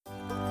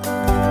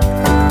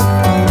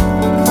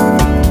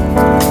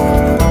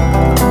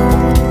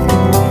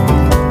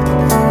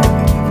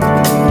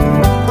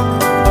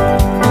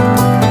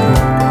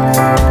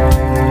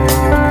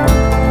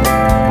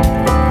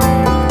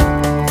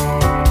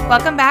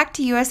back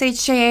to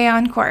USHJA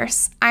On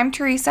Course. I'm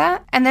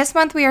Teresa, and this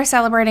month we are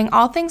celebrating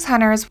all things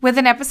hunters with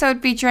an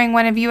episode featuring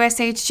one of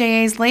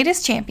USHJA's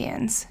latest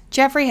champions,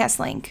 Jeffrey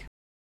Hesslink.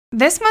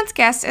 This month's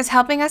guest is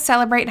helping us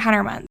celebrate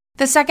Hunter Month,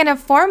 the second of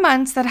 4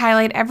 months that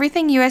highlight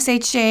everything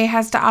USHJA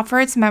has to offer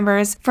its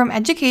members from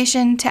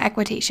education to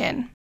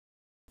equitation.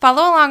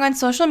 Follow along on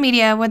social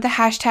media with the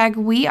hashtag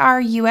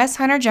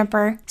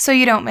 #WeAreUSHunterJumper so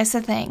you don't miss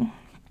a thing.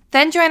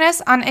 Then join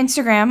us on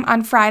Instagram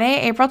on Friday,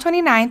 April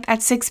 29th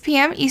at 6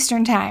 p.m.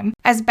 Eastern Time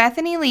as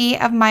Bethany Lee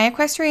of My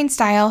Equestrian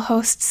Style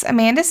hosts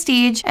Amanda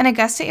Steege and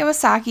Augusta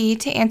Iwasaki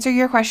to answer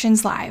your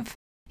questions live.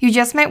 You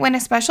just might win a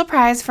special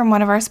prize from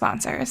one of our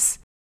sponsors.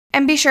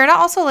 And be sure to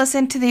also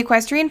listen to the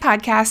Equestrian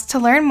Podcast to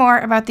learn more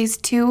about these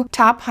two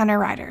top hunter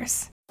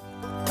riders.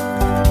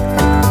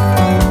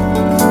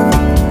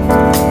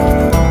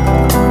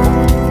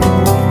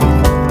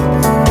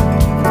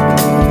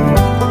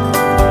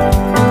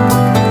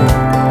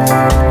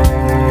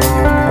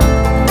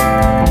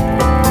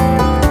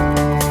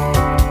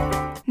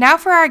 Now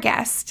for our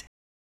guest.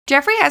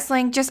 Jeffrey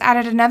Hesslink just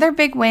added another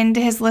big win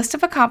to his list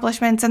of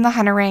accomplishments in the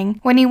hunter ring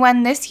when he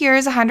won this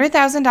year's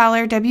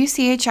 $100,000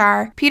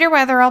 WCHR Peter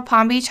Wetherill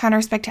Palm Beach Hunter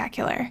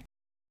Spectacular.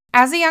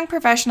 As a young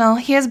professional,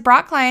 he has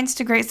brought clients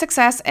to great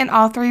success in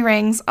all 3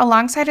 rings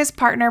alongside his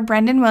partner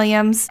Brendan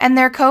Williams and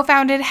their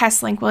co-founded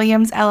Hesslink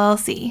Williams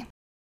LLC.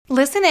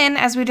 Listen in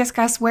as we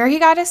discuss where he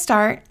got his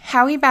start,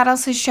 how he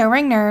battles his show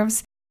ring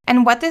nerves,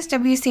 and what this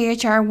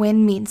WCHR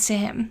win means to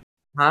him.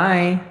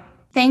 Hi.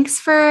 Thanks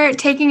for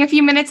taking a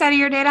few minutes out of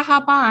your day to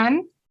hop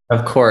on.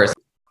 Of course.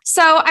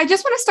 So I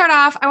just want to start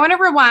off, I want to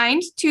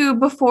rewind to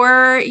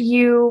before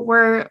you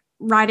were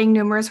riding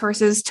numerous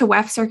horses to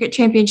WEF Circuit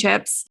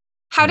Championships.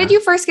 How did you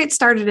first get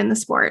started in the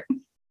sport?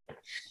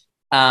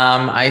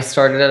 I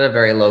started at a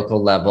very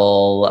local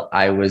level.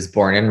 I was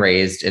born and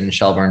raised in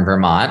Shelburne,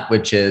 Vermont,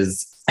 which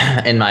is,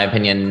 in my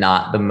opinion,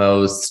 not the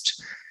most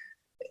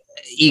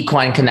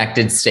equine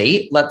connected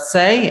state, let's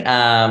say.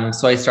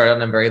 So I started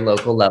on a very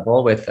local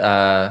level with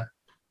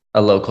a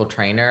local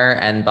trainer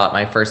and bought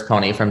my first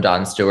pony from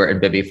Don Stewart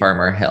and Bibby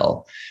Farmer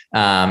Hill.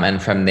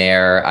 And from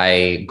there,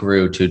 I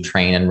grew to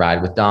train and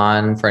ride with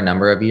Don for a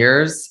number of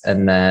years.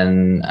 And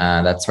then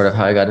that's sort of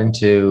how I got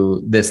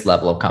into this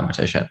level of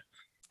competition.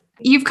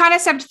 You've kind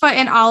of stepped foot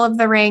in all of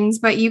the rings,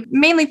 but you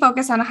mainly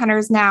focus on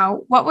hunters now.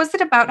 What was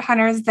it about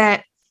hunters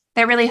that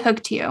really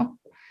hooked you?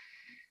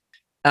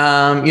 When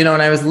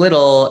I was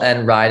little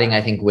and riding,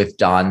 I think with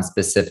Don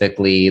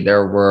specifically,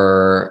 there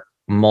were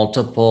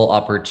multiple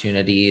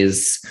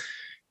opportunities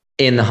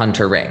in the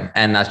hunter ring.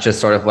 And that's just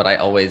sort of what I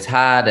always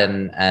had.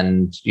 And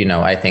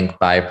I think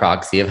by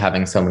proxy of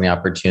having so many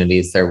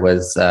opportunities, there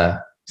was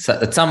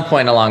at some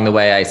point along the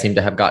way, I seem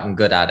to have gotten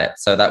good at it.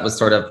 So that was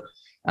sort of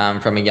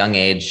from a young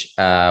age,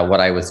 what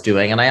I was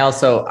doing. And I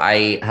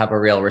have a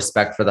real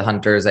respect for the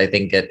hunters. I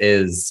think it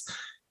is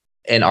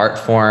an art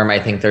form. I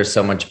think there's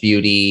so much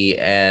beauty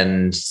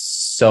and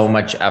so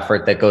much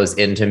effort that goes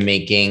into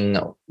making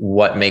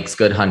what makes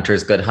good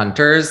hunters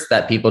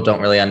that people don't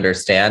really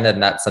understand.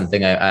 And that's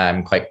something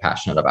I'm quite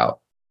passionate about.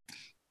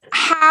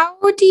 How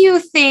do you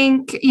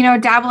think,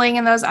 dabbling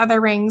in those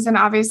other rings, and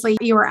obviously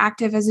you were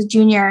active as a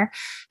junior,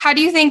 how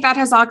do you think that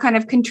has all kind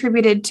of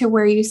contributed to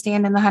where you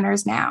stand in the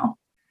hunters now?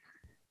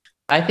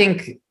 I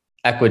think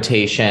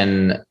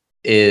equitation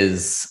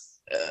is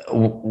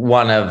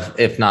one of,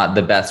 if not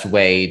the best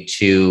way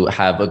to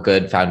have a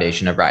good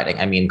foundation of riding.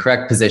 I mean,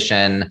 correct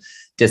position,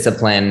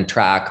 discipline,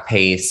 track,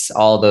 pace,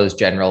 all those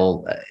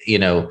general,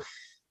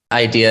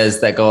 ideas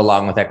that go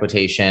along with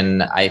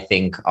equitation, I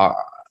think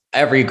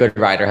every good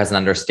rider has an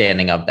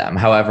understanding of them.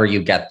 However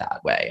you get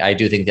that way. I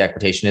do think the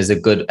equitation is a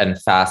good and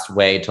fast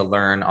way to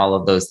learn all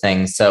of those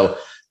things. So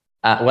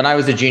when I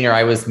was a junior,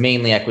 I was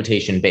mainly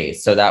equitation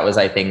based. So that was,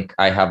 I think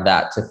I have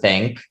that to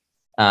thank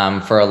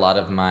for a lot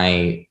of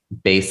my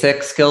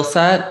basic skill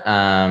set,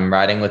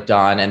 riding with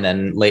Don. And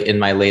then in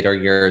my later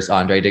years,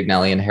 Andre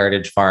Dignelli and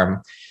Heritage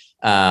Farm,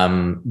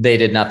 they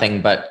did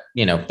nothing but,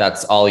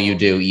 that's all you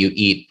do. You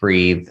eat,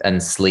 breathe,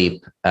 and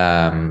sleep,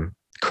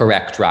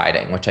 correct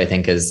riding, which I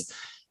think is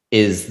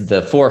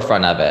the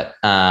forefront of it.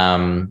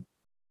 And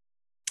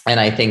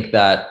I think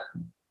that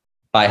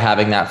by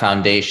having that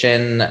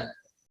foundation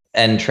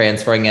and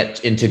transferring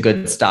it into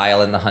good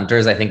style in the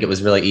hunters, I think it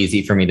was really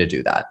easy for me to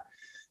do that.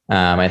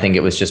 I think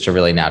it was just a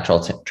really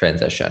natural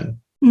transition.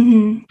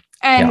 Mm-hmm.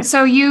 And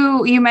so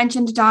you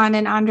mentioned Don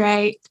and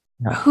Andre.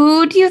 Yeah.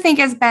 Who do you think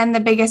has been the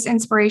biggest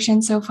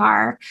inspiration so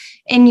far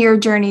in your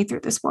journey through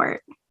the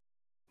sport?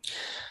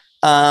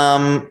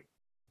 Obviously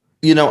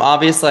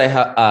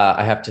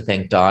I have to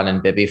thank Don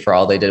and Bibby for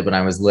all they did when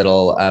I was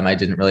little. I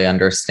didn't really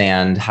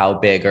understand how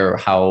big or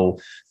how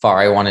far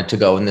I wanted to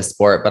go in the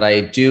sport, but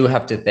I do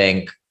have to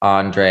thank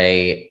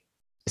Andre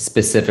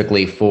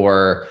specifically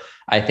for,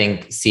 I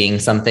think, seeing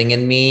something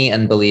in me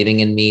and believing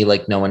in me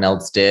like no one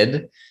else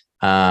did.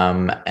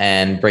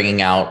 And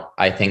bringing out,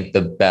 I think,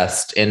 the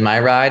best in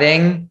my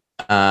riding.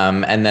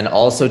 And then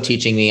also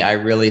teaching me, I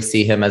really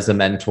see him as a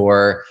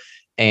mentor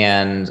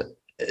and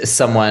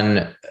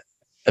someone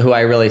who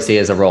I really see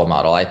as a role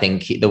model. I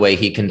think the way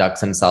he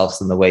conducts himself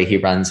and the way he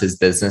runs his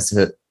business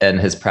and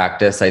his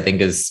practice, I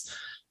think is,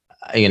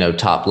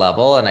 top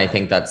level. And I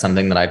think that's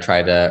something that I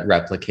try to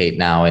replicate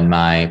now in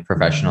my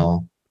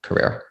professional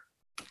career.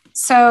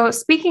 So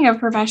speaking of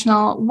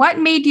professional, what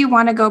made you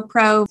want to go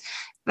pro?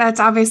 That's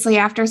obviously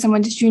after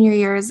someone's junior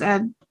years,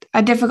 a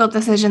difficult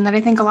decision that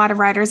I think a lot of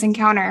riders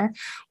encounter.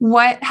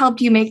 What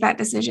helped you make that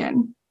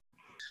decision?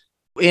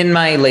 In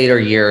my later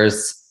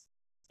years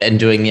and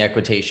doing the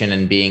equitation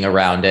and being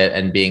around it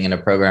and being in a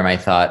program I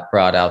thought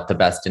brought out the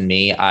best in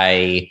me,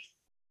 I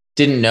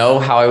didn't know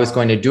how I was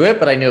going to do it,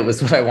 but I knew it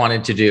was what I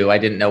wanted to do. I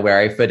didn't know where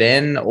I fit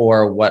in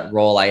or what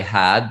role I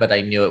had, but I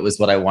knew it was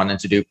what I wanted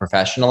to do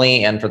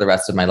professionally and for the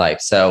rest of my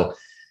life. So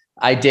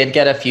I did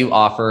get a few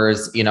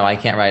offers. I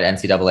can't ride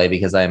NCAA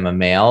because I'm a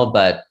male,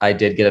 but I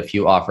did get a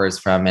few offers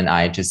from an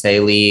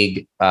IHSA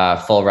league,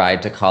 full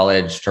ride to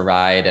college to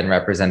ride and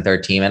represent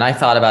their team. And I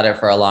thought about it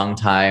for a long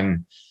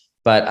time,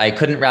 but I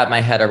couldn't wrap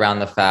my head around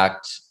the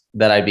fact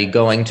that I'd be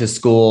going to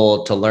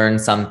school to learn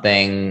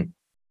something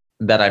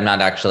that I'm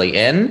not actually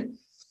in,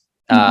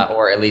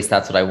 or at least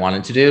that's what I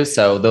wanted to do.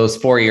 So those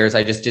 4 years,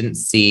 I just didn't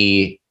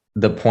see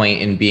the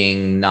point in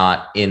being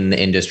not in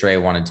the industry I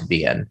wanted to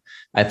be in.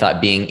 I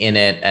thought being in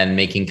it and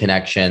making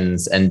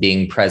connections and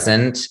being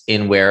present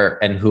in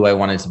where and who I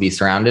wanted to be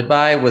surrounded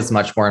by was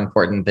much more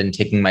important than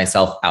taking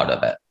myself out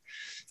of it.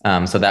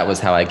 So that was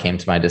how I came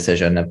to my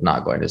decision of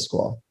not going to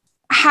school.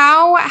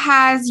 How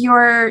has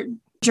your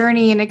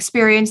journey and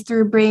experience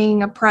through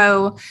being a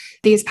pro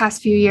these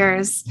past few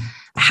years,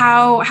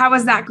 how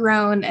has that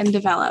grown and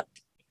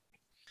developed?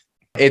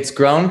 It's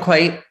grown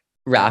quite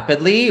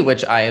rapidly,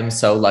 which I am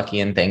so lucky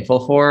and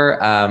thankful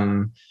for.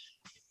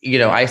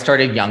 I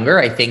started younger,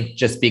 I think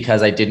just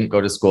because I didn't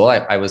go to school.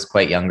 I was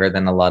quite younger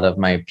than a lot of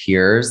my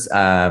peers.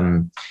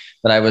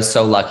 But I was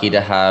so lucky to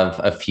have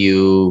a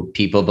few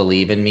people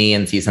believe in me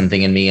and see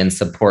something in me and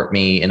support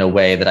me in a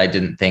way that I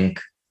didn't think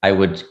I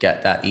would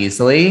get that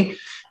easily.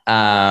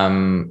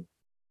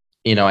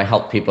 I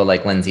helped people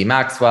like Lindsay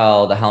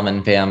Maxwell, the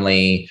Hellman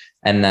family,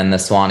 and then the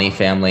Swanee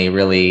family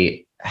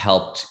really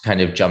helped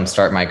kind of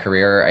jumpstart my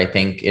career. I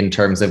think in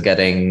terms of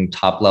getting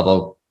top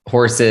level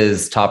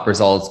horses, top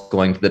results,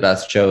 going to the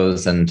best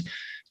shows. And,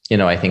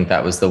 I think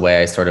that was the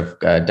way I sort of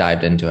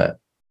dived into it.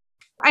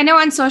 I know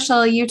on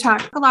social, you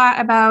talk a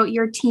lot about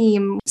your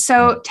team.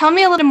 So tell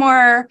me a little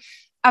more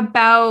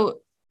about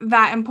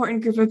that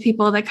important group of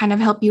people that kind of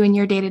help you in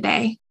your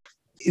day-to-day.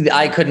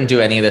 I couldn't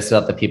do any of this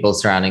without the people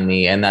surrounding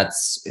me. And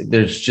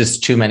there's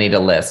just too many to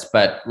list.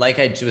 But like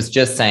I was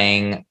just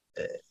saying,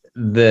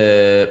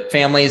 the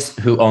families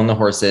who own the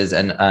horses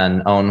and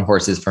own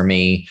horses for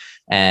me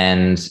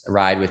and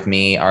ride with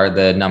me are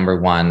the number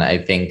one. I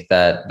think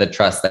that the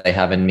trust that they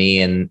have in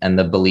me and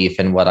the belief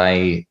in what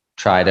I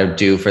try to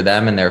do for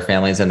them and their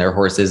families and their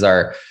horses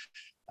are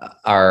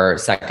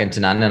second to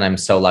none. And I'm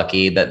so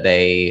lucky that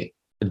they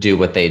do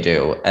what they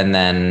do. And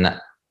then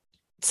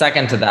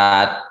second to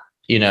that,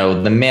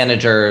 the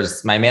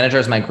managers,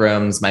 my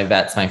grooms, my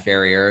vets, my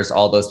farriers,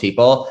 all those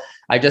people,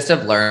 I just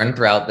have learned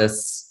throughout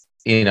this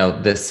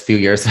few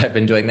years that I've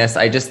been doing this.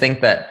 I just think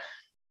that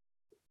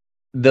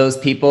those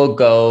people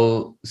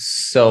go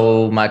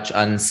so much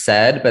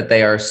unsaid, but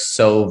they are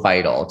so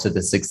vital to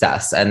the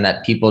success, and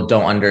that people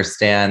don't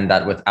understand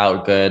that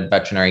without good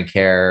veterinary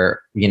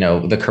care,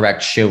 the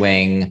correct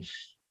shoeing,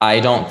 I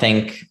don't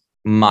think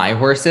my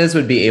horses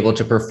would be able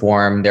to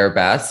perform their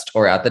best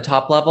or at the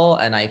top level.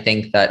 And I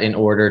think that in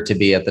order to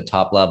be at the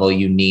top level,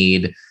 you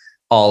need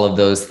all of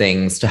those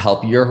things to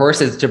help your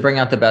horses, to bring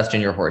out the best in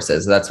your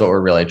horses. That's what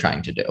we're really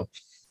trying to do.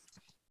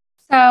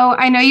 So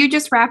I know you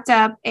just wrapped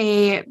up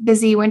a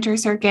busy winter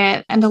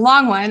circuit and a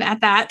long one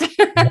at that,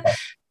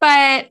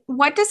 but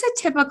what does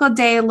a typical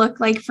day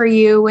look like for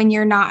you when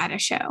you're not at a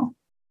show?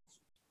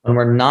 When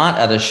we're not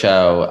at a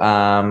show,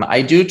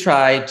 I do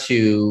try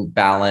to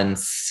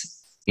balance,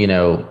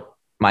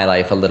 my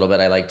life a little bit.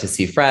 I like to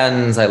see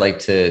friends. I like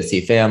to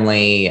see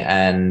family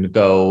and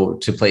go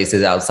to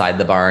places outside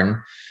the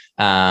barn.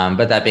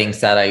 But that being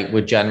said, I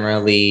would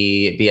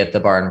generally be at the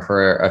barn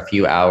for a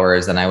few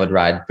hours and I would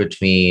ride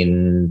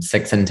between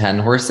 6 and 10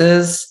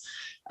 horses.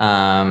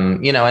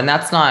 And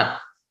that's not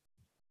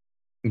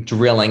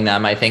drilling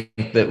them. I think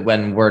that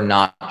when we're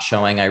not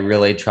showing, I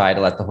really try to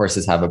let the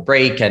horses have a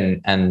break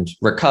and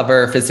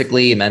recover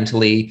physically,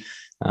 mentally.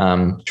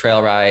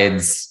 Trail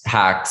rides,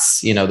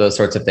 hacks, those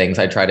sorts of things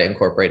I try to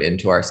incorporate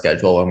into our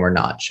schedule when we're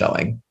not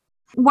showing.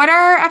 What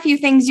are a few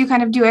things you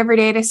kind of do every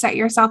day to set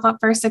yourself up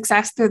for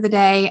success through the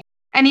day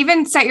and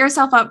even set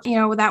yourself up,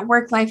 with that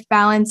work-life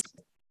balance?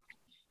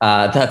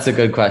 That's a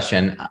good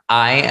question.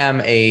 I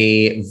am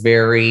a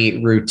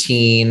very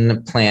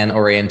routine,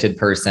 plan-oriented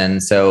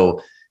person.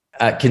 So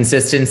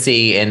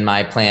consistency in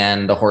my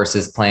plan, the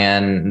horse's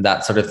plan,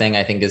 that sort of thing,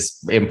 I think is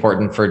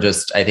important for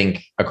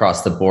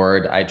across the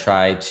board. I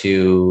try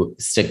to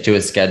stick to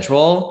a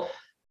schedule,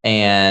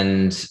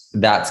 and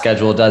that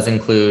schedule does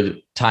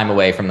include time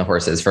away from the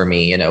horses for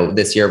me.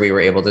 This year we were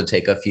able to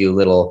take a few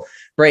little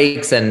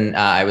breaks, and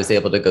I was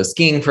able to go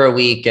skiing for a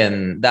week,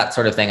 and that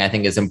sort of thing I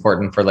think is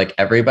important for like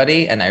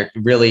everybody. And it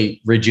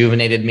really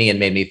rejuvenated me and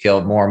made me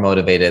feel more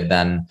motivated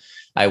than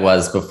I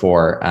was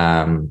before,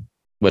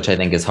 which I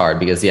think is hard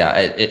because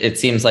it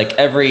seems like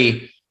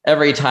every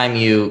time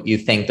you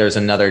think there's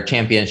another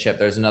championship,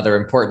 there's another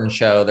important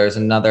show,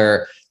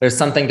 there's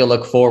something to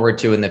look forward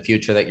to in the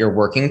future that you're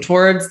working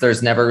towards.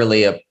 There's never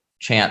really a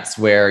chance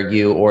where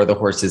you or the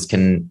horses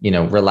can,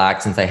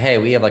 relax and say, hey,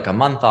 we have like a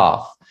month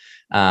off.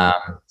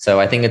 So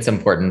I think it's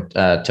important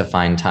to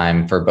find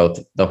time for both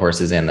the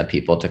horses and the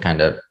people to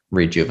kind of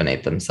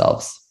rejuvenate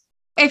themselves.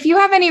 If you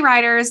have any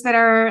riders that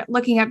are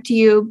looking up to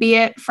you, be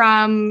it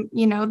from,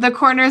 the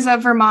corners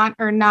of Vermont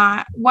or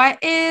not,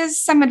 what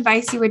is some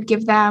advice you would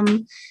give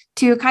them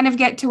to kind of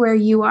get to where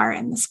you are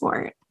in the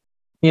sport?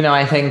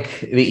 I think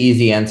the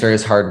easy answer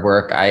is hard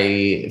work.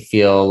 I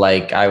feel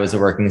like I was a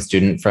working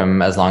student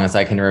from as long as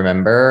I can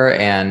remember,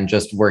 and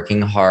just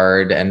working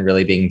hard and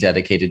really being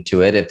dedicated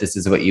to it if this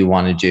is what you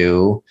want to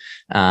do.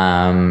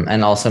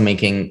 And also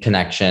making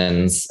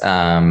connections.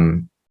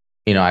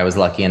 I was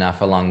lucky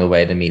enough along the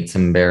way to meet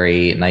some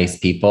very nice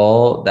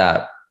people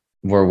that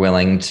were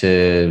willing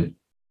to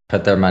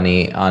put their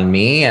money on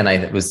me. And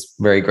I was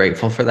very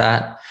grateful for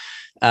that.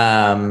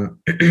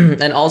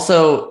 And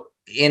also,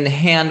 in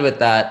hand with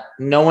that,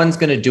 no one's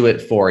going to do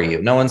it for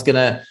you. No one's going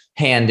to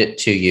hand it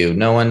to you.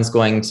 No one's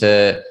going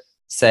to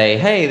say,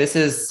 hey, this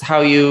is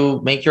how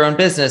you make your own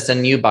business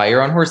and you buy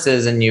your own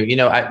horses. And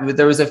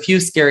there was a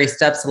few scary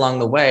steps along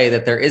the way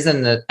that there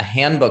isn't a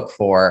handbook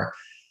for,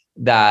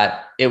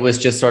 that it was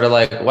just sort of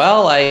like,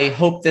 well, I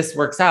hope this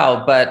works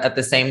out. But at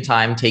the same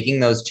time, taking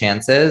those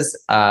chances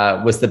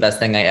was the best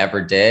thing I ever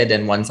did.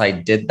 And once I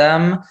did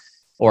them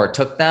or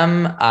took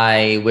them,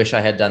 I wish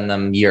I had done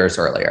them years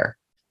earlier.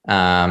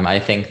 I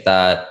think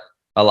that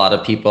a lot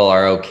of people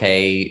are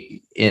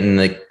okay in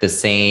the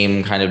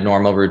same kind of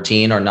normal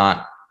routine, or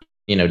not,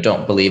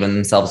 don't believe in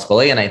themselves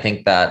fully. And I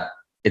think that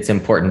it's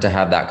important to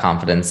have that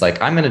confidence,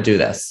 like, I'm going to do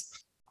this.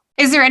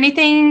 Is there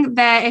anything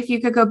that if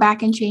you could go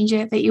back and change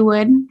it that you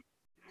would?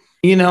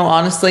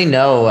 Honestly,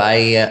 no.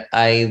 I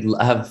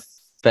have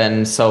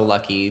been so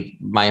lucky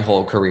my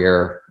whole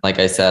career. Like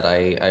I said,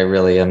 I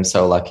really am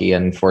so lucky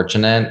and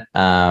fortunate.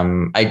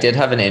 I did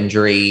have an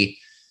injury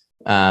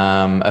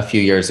a few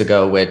years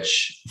ago,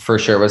 which for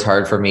sure was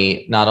hard for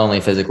me, not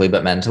only physically,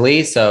 but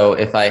mentally. So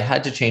if I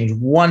had to change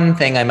one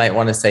thing, I might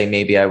want to say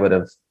maybe I would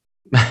have,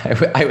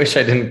 I wish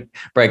I didn't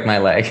break my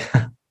leg.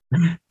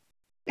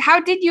 How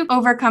did you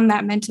overcome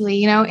that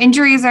mentally?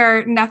 Injuries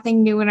are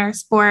nothing new in our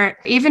sport,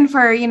 even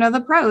for,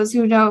 the pros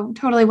who know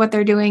totally what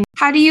they're doing.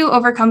 How do you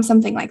overcome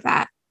something like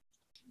that?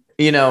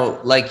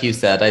 Like you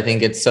said, I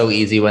think it's so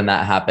easy when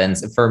that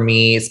happens. For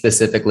me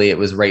specifically, it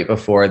was right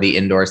before the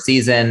indoor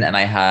season, and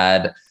I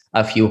had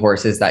a few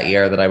horses that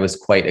year that I was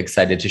quite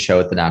excited to show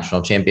at the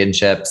national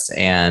championships.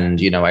 And,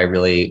 I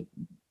really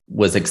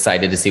was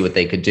excited to see what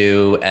they could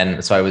do.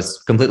 And so I was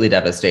completely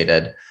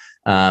devastated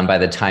by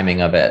the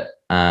timing of it.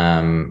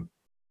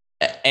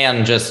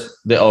 And just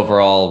the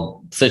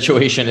overall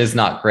situation is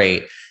not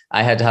great.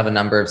 I had to have a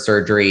number of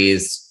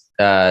surgeries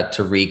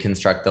to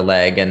reconstruct the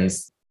leg. And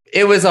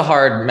it was a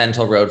hard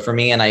mental road for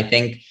me. And I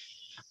think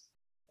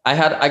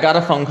I got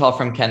a phone call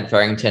from Kent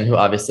Farrington, who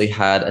obviously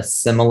had a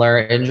similar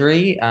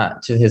injury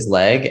to his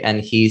leg.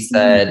 And he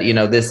said,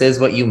 this is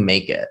what you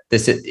make it.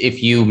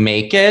 If you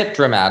make it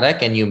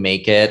dramatic and you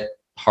make it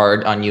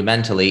hard on you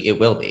mentally, it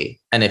will be.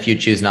 And if you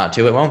choose not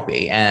to, it won't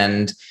be.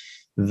 And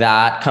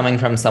that, coming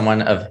from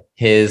someone of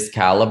his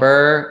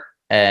caliber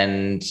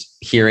and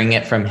hearing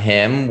it from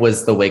him,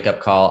 was the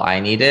wake-up call I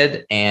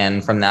needed.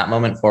 And from that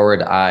moment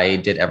forward, I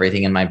did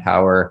everything in my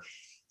power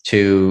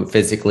to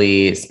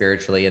physically,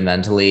 spiritually, and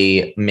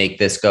mentally make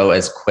this go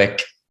as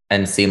quick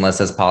and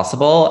seamless as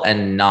possible,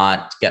 and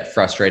not get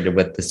frustrated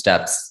with the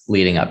steps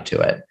leading up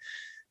to it.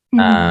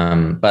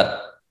 Mm-hmm.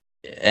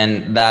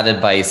 And that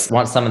advice,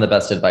 some of the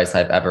best advice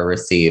I've ever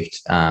received.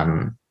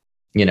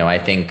 I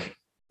think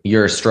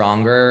you're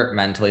stronger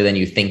mentally than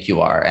you think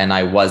you are. And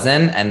I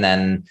wasn't. And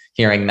then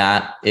hearing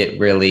that, it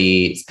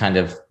really kind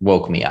of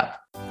woke me up.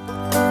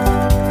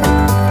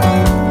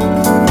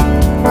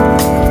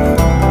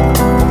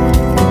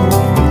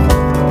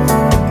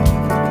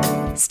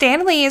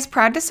 Stan Lee is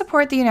proud to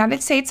support the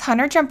United States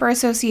Hunter Jumper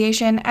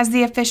Association as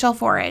the official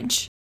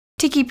forage.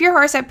 To keep your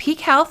horse at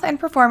peak health and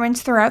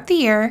performance throughout the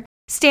year,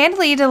 Stan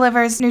Lee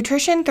delivers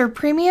nutrition through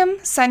premium,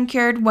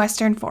 sun-cured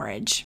Western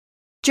forage.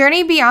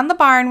 Journey Beyond the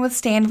Barn with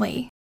Stan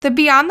Lee. The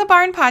Beyond the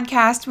Barn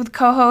podcast with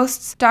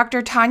co-hosts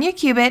Dr. Tanya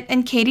Cubitt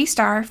and Katie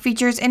Starr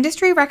features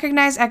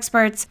industry-recognized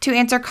experts to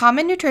answer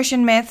common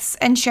nutrition myths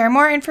and share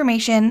more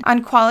information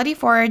on quality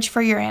forage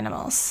for your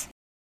animals.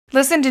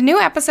 Listen to new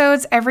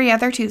episodes every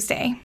other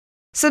Tuesday.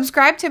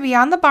 Subscribe to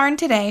Beyond the Barn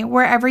today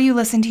wherever you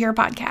listen to your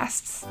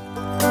podcasts.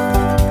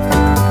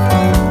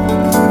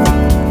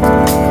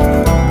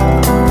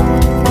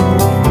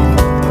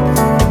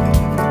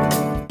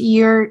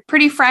 you're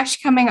pretty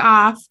fresh coming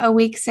off a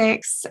week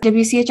 6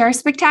 WCHR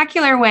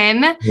spectacular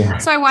win. Yeah.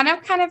 So I want to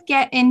kind of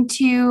get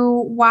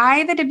into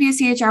why the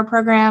WCHR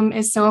program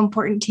is so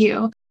important to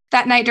you.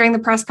 That night during the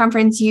press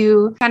conference,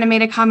 you kind of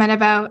made a comment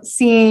about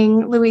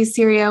seeing Louise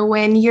Serio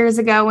win years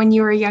ago when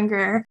you were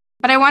younger.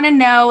 But I want to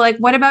know, like,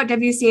 what about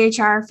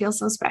WCHR feels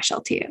so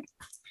special to you?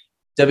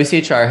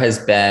 WCHR has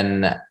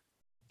been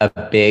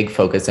a big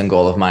focus and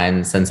goal of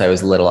mine since I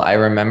was little. I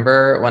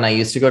remember when I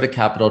used to go to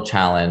Capital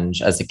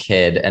Challenge as a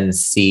kid and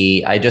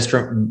see,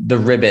 the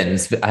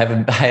ribbons. I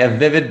have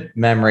vivid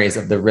memories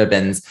of the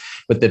ribbons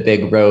with the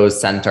big rose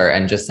center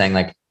and just saying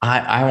like,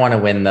 I want to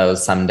win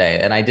those someday.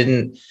 And I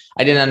didn't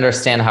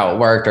understand how it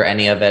worked or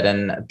any of it.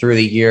 And through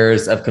the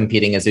years of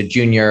competing as a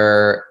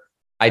junior,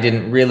 I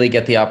didn't really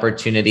get the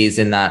opportunities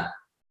in that,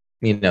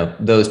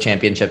 those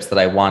championships that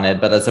I wanted.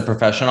 But as a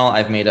professional,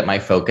 I've made it my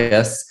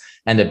focus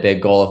and a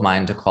big goal of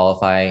mine to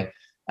qualify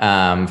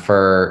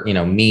for,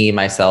 me,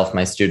 myself,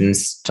 my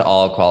students to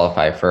all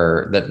qualify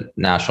for the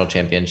national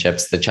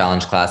championships, the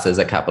challenge classes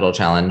at Capital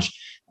Challenge.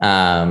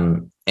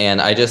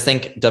 And I just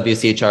think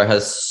WCHR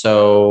has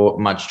so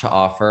much to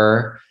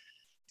offer.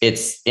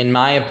 It's, in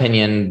my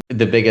opinion,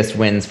 the biggest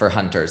wins for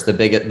hunters,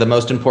 the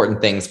most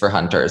important things for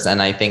hunters. And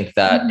I think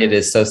that it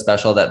is so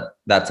special that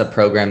that's a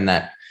program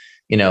that,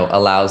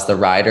 allows the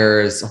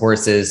riders,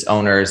 horses,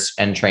 owners,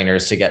 and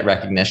trainers to get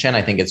recognition.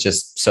 I think it's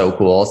just so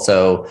cool.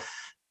 So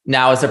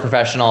now as a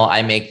professional,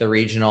 I make the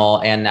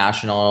regional and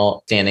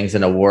national standings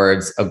and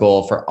awards a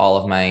goal for all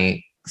of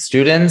my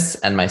students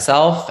and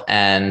myself.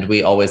 And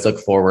we always look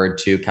forward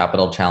to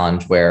Capital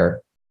Challenge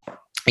where,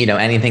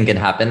 anything can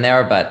happen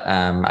there. But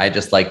I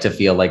just like to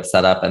feel like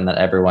set up and that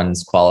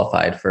everyone's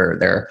qualified for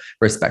their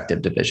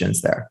respective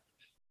divisions there.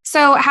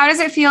 So how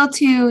does it feel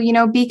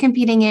to, be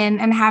competing in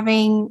and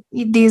having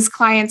these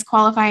clients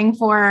qualifying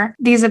for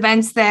these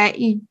events that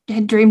you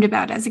had dreamed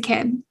about as a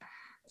kid?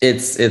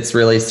 It's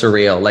really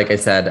surreal. Like I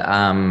said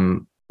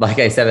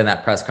in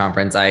that press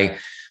conference, I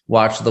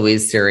watched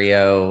Louise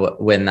Serio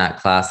win that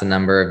class a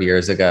number of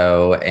years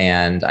ago.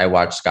 And I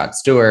watched Scott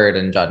Stewart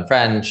and John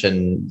French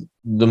and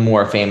the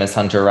more famous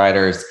hunter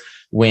riders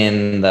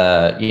win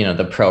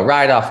the pro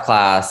ride-off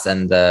class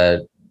and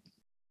the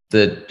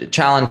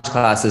challenge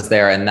classes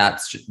there. And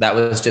that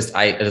was just,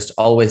 I just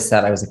always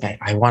said, I was like,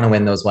 I want to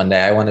win those one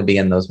day. I want to be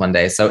in those one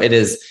day. So it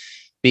is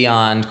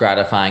beyond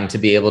gratifying to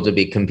be able to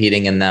be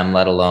competing in them,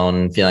 let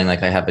alone feeling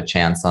like I have a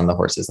chance on the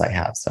horses I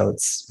have. So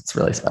it's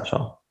really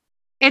special.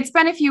 It's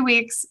been a few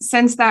weeks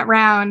since that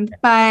round,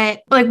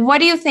 but like, what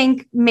do you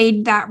think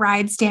made that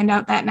ride stand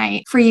out that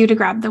night for you to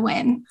grab the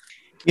win?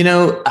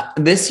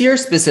 This year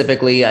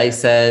specifically, I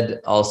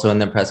said also in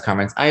the press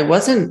conference, I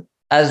wasn't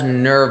as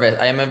nervous.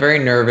 I am a very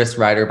nervous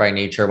rider by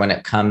nature when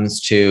it comes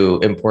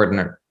to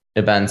important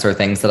events or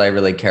things that I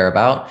really care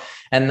about.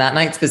 And that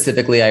night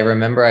specifically, I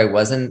remember I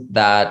wasn't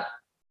that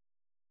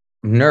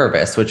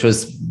nervous, which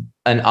was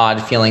an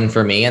odd feeling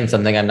for me and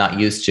something I'm not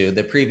used to.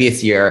 The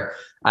previous year,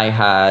 I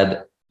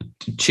had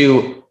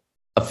two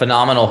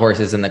phenomenal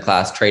horses in the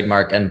class,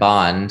 Trademark and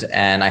Bond.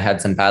 And I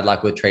had some bad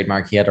luck with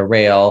Trademark. He had a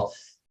rail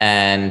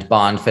and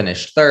Bond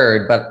finished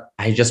third. But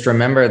I just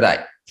remember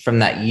that from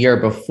that year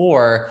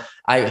before,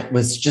 I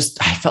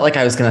felt like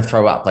I was going to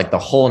throw up like the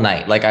whole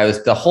night. Like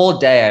the whole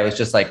day, I was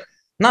just like,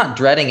 not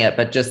dreading it,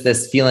 but just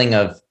this feeling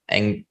of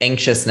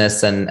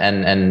anxiousness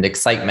and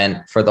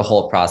excitement for the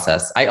whole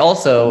process. I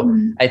also,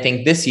 I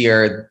think this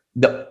year,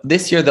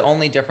 the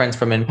only difference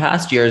from in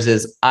past years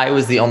is I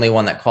was the only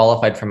one that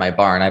qualified for my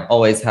barn. I've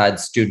always had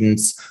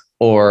students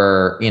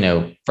or,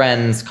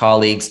 friends,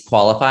 colleagues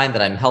qualifying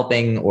that I'm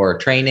helping or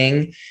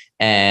training.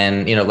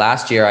 And,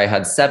 last year I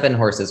had 7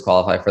 horses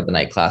qualify for the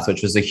night class,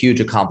 which was a huge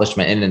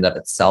accomplishment in and of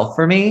itself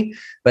for me.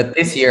 But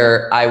this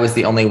year I was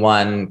the only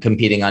one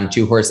competing on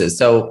 2 horses.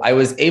 So I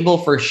was able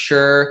for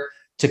sure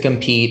to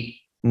compete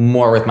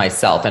more with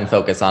myself and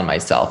focus on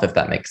myself, if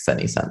that makes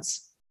any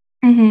sense.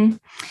 Mm-hmm.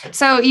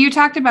 So you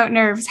talked about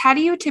nerves. How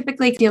do you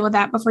typically deal with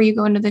that before you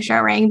go into the show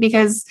ring?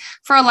 Because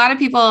for a lot of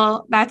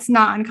people, that's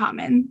not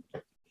uncommon.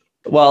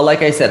 Well,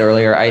 like I said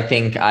earlier, I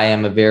think I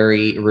am a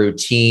very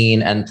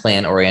routine and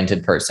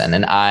plan-oriented person,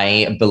 and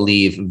I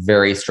believe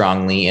very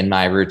strongly in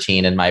my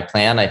routine and my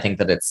plan. I think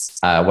that it's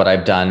what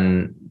I've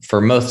done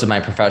for most of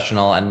my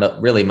professional and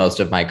really most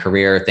of my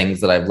career,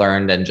 things that I've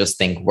learned and just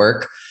think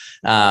work.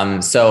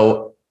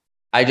 So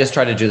I just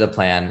try to do the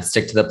plan,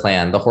 stick to the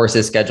plan. The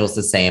horse's schedule is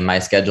the same. My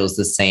schedule is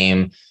the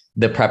same.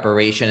 The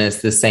preparation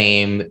is the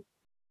same.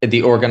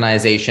 The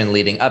organization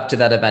leading up to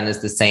that event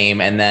is the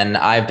same. And then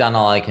I've done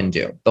all I can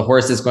do. The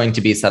horse is going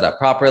to be set up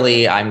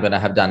properly. I'm going to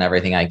have done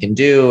everything I can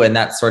do. And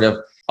that's sort of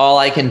all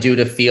I can do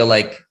to feel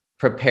like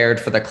prepared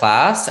for the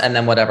class. And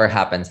then whatever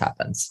happens,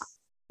 happens.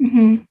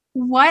 Mm-hmm.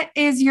 What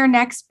is your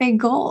next big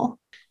goal?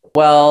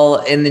 Well,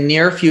 in the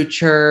near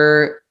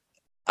future,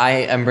 I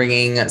am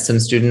bringing some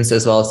students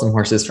as well as some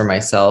horses for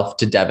myself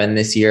to Devon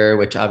this year,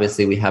 which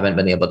obviously we haven't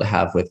been able to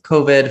have with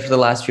COVID for the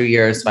last few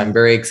years. So I'm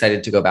very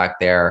excited to go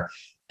back there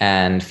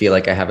and feel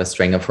like I have a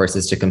string of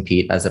horses to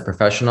compete as a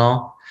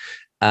professional.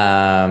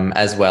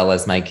 as well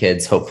as my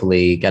kids,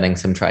 hopefully getting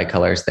some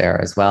tricolors there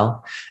as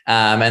well.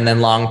 And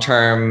then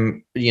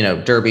long-term,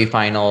 Derby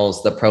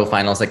finals, the pro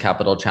finals at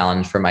Capital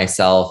Challenge for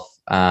myself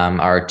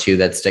are two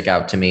that stick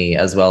out to me,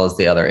 as well as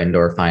the other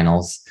indoor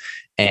finals.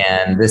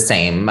 And the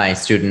same, my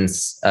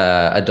students,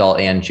 adult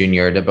and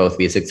junior, to both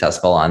be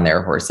successful on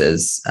their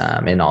horses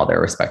in all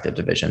their respective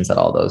divisions at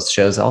all those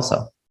shows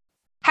also.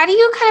 How do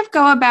you kind of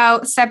go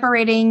about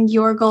separating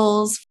your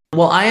goals?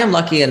 Well, I am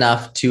lucky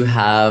enough to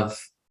have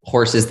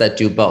horses that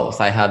do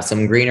both. I have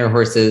some greener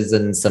horses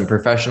and some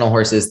professional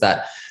horses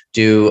that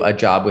do a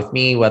job with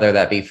me, whether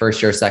that be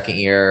first year, second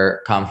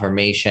year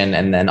conformation,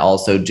 and then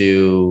also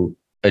do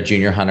a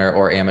junior hunter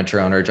or amateur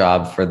owner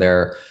job for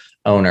their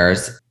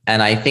owners.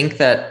 And I think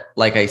that,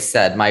 like I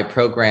said, my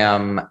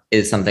program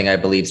is something I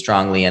believe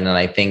strongly in. And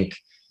I think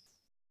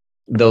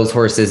those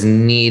horses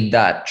need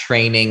that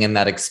training and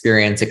that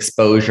experience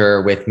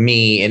exposure with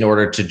me in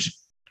order to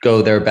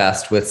go their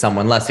best with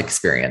someone less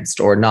experienced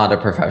or not a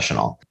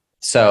professional.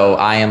 So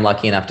I am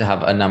lucky enough to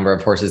have a number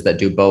of horses that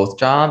do both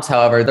jobs.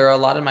 However, there are a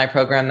lot in my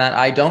program that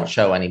I don't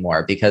show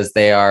anymore because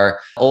they are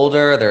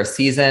older, they're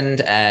seasoned,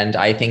 and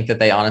I think that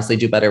they honestly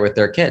do better with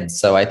their kids.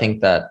 So I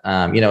think that,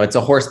 it's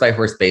a horse by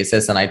horse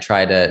basis, and I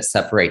try to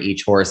separate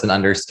each horse and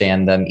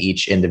understand them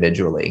each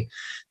individually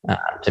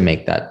to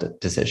make that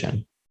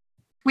decision.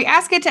 We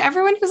ask it to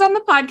everyone who's on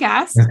the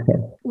podcast.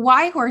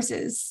 Why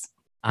horses?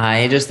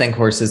 I just think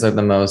horses are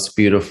the most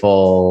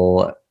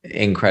beautiful,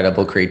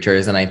 incredible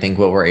creatures. And I think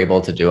what we're able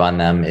to do on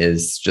them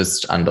is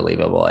just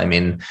unbelievable. I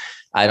mean,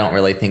 I don't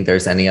really think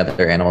there's any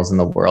other animals in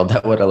the world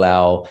that would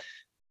allow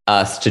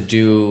us to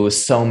do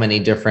so many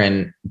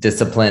different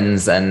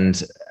disciplines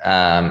and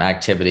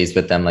activities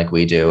with them like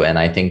we do. And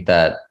I think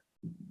that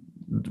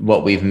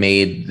what we've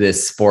made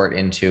this sport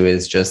into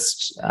is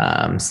just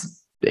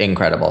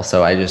incredible.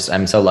 So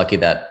I'm so lucky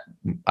that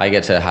I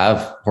get to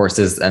have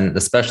horses, and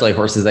especially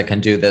horses that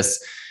can do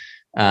this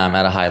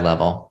at a high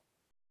level.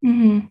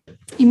 Mm-hmm.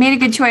 You made a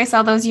good choice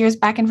all those years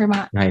back in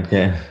Vermont. I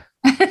did.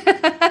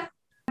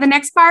 The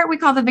next part we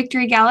call the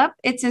Victory Gallop.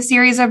 It's a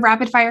series of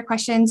rapid fire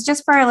questions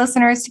just for our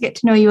listeners to get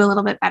to know you a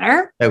little bit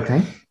better.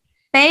 Okay.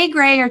 Bay,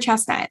 gray, or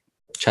chestnut?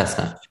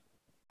 Chestnut.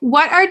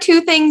 What are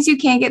two things you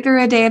can't get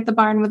through a day at the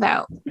barn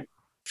without?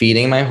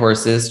 Feeding my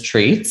horses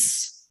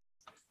treats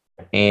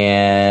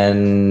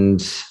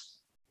and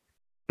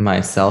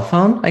my cell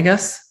phone, I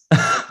guess.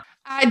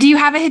 Do you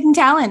have a hidden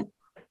talent?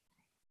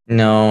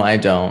 No, I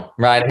don't.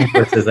 Riding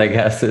horses, I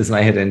guess, is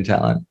my hidden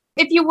talent.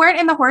 If you weren't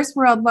in the horse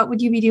world, what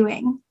would you be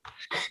doing?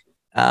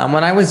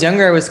 When I was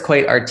younger, I was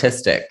quite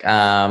artistic.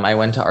 I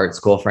went to art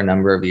school for a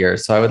number of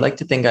years. So I would like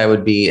to think I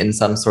would be in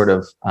some sort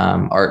of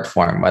art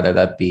form, whether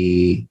that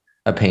be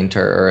a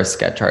painter or a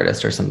sketch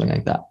artist or something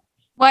like that.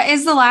 What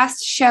is the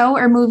last show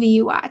or movie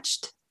you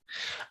watched?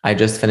 I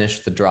just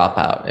finished The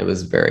Dropout. It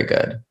was very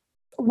good.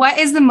 What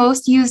is the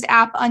most used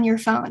app on your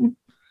phone?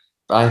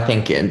 I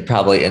think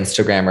probably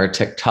Instagram or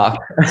TikTok.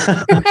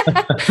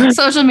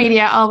 Social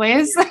media,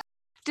 always.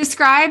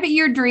 Describe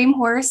your dream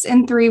horse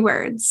in 3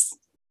 words.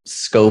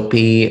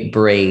 Scopy,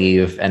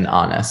 brave, and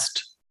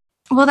honest.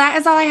 Well, that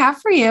is all I have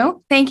for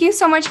you. Thank you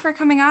so much for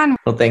coming on.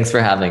 Well, thanks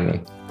for having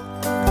me.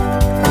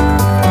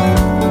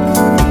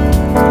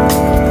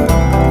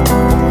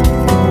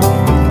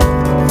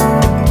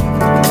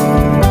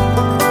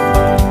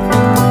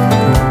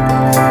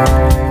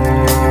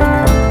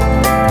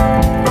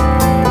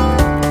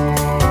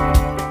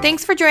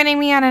 Thanks for joining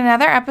me on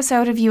another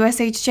episode of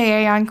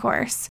USHJA On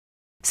Course.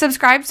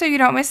 Subscribe so you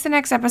don't miss the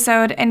next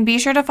episode, and be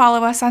sure to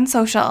follow us on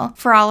social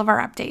for all of our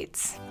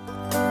updates.